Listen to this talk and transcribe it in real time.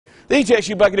The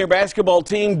ETSU Buccaneer basketball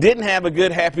team didn't have a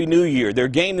good Happy New Year. Their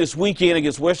game this weekend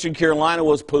against Western Carolina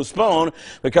was postponed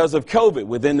because of COVID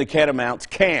within the Catamounts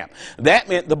camp. That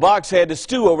meant the Bucs had to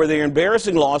stew over their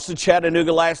embarrassing loss to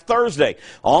Chattanooga last Thursday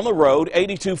on the road,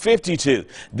 82-52.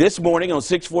 This morning on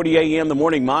 6:40 a.m., the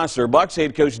Morning Monster, Bucs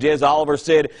head coach Des Oliver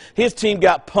said his team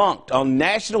got punked on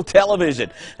national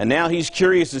television, and now he's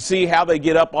curious to see how they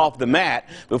get up off the mat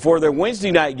before their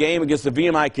Wednesday night game against the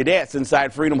VMI Cadets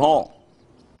inside Freedom Hall.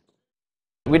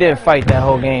 We didn't fight that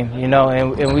whole game,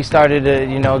 and we started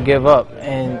to, give up.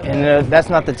 And that's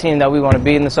not the team that we want to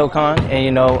be in the SoCon.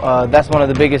 And, that's one of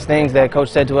the biggest things that Coach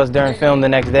said to us during film the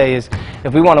next day is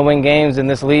if we want to win games in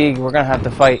this league, we're going to have to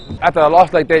fight. After a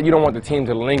loss like that, you don't want the team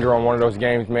to linger on one of those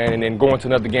games, man, and then go into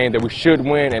another game that we should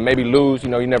win and maybe lose. You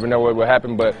never know what will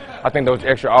happen, but I think those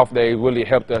extra off days really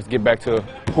helped us get back to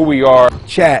who we are.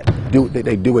 Chat,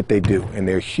 they do what they do, and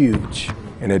they're huge.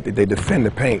 And they defend the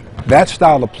paint. That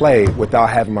style of play, without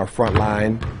having my front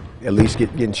line, at least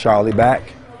getting Charlie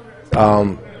back,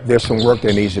 there's some work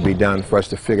that needs to be done for us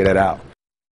to figure that out.